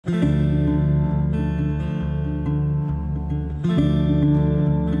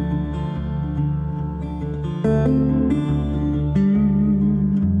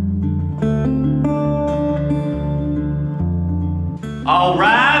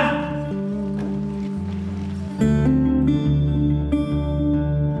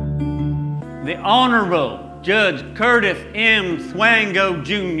Honorable Judge Curtis M. Swango,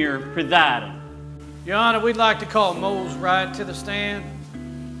 Jr. presiding. Your Honor, we'd like to call Mose Wright to the stand.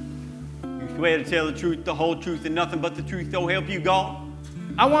 You swear to tell the truth, the whole truth, and nothing but the truth, so help you God?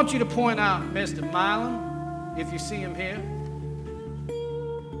 I want you to point out Mr. Milam, if you see him here.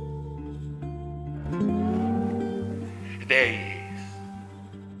 There he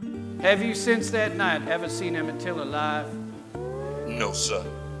is. Have you since that night ever seen Emmett Till alive? No, sir.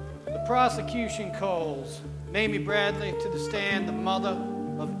 The prosecution calls Mamie Bradley to the stand, the mother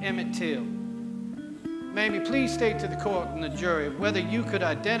of Emmett Till. Mamie, please state to the court and the jury whether you could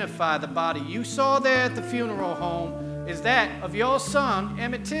identify the body you saw there at the funeral home is that of your son,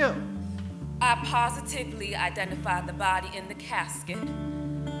 Emmett Till. I positively identified the body in the casket,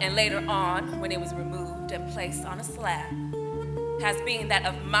 and later on, when it was removed and placed on a slab, as being that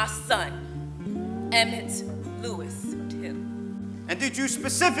of my son, Emmett Lewis Till. And did you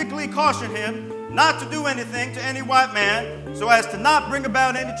specifically caution him not to do anything to any white man so as to not bring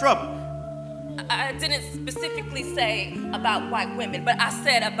about any trouble? I didn't specifically say about white women, but I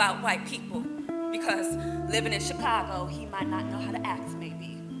said about white people, because living in Chicago, he might not know how to act,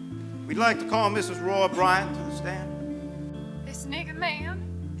 maybe. We'd like to call Mrs. Roy Bryant to the stand. This nigger man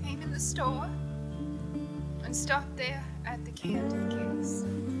came in the store and stopped there at the candy case.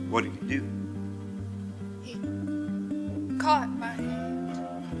 What did he do? He caught my hand.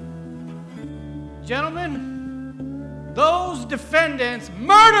 Gentlemen, those defendants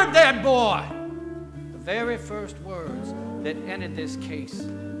murdered that boy. The very first words that ended this case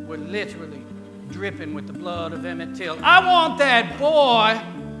were literally dripping with the blood of Emmett Till. I want that boy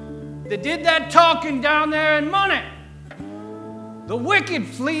that did that talking down there in money. The wicked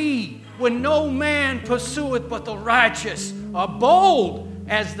flee when no man pursueth, but the righteous are bold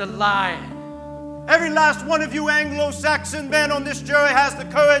as the lion. Every last one of you Anglo-Saxon men on this jury has the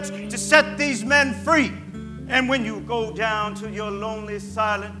courage to set these men free. And when you go down to your lonely,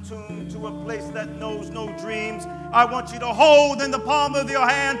 silent tomb, to a place that knows no dreams, I want you to hold in the palm of your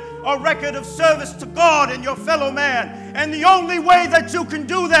hand a record of service to God and your fellow man. And the only way that you can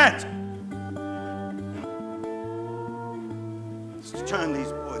do that is to turn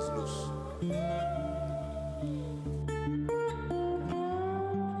these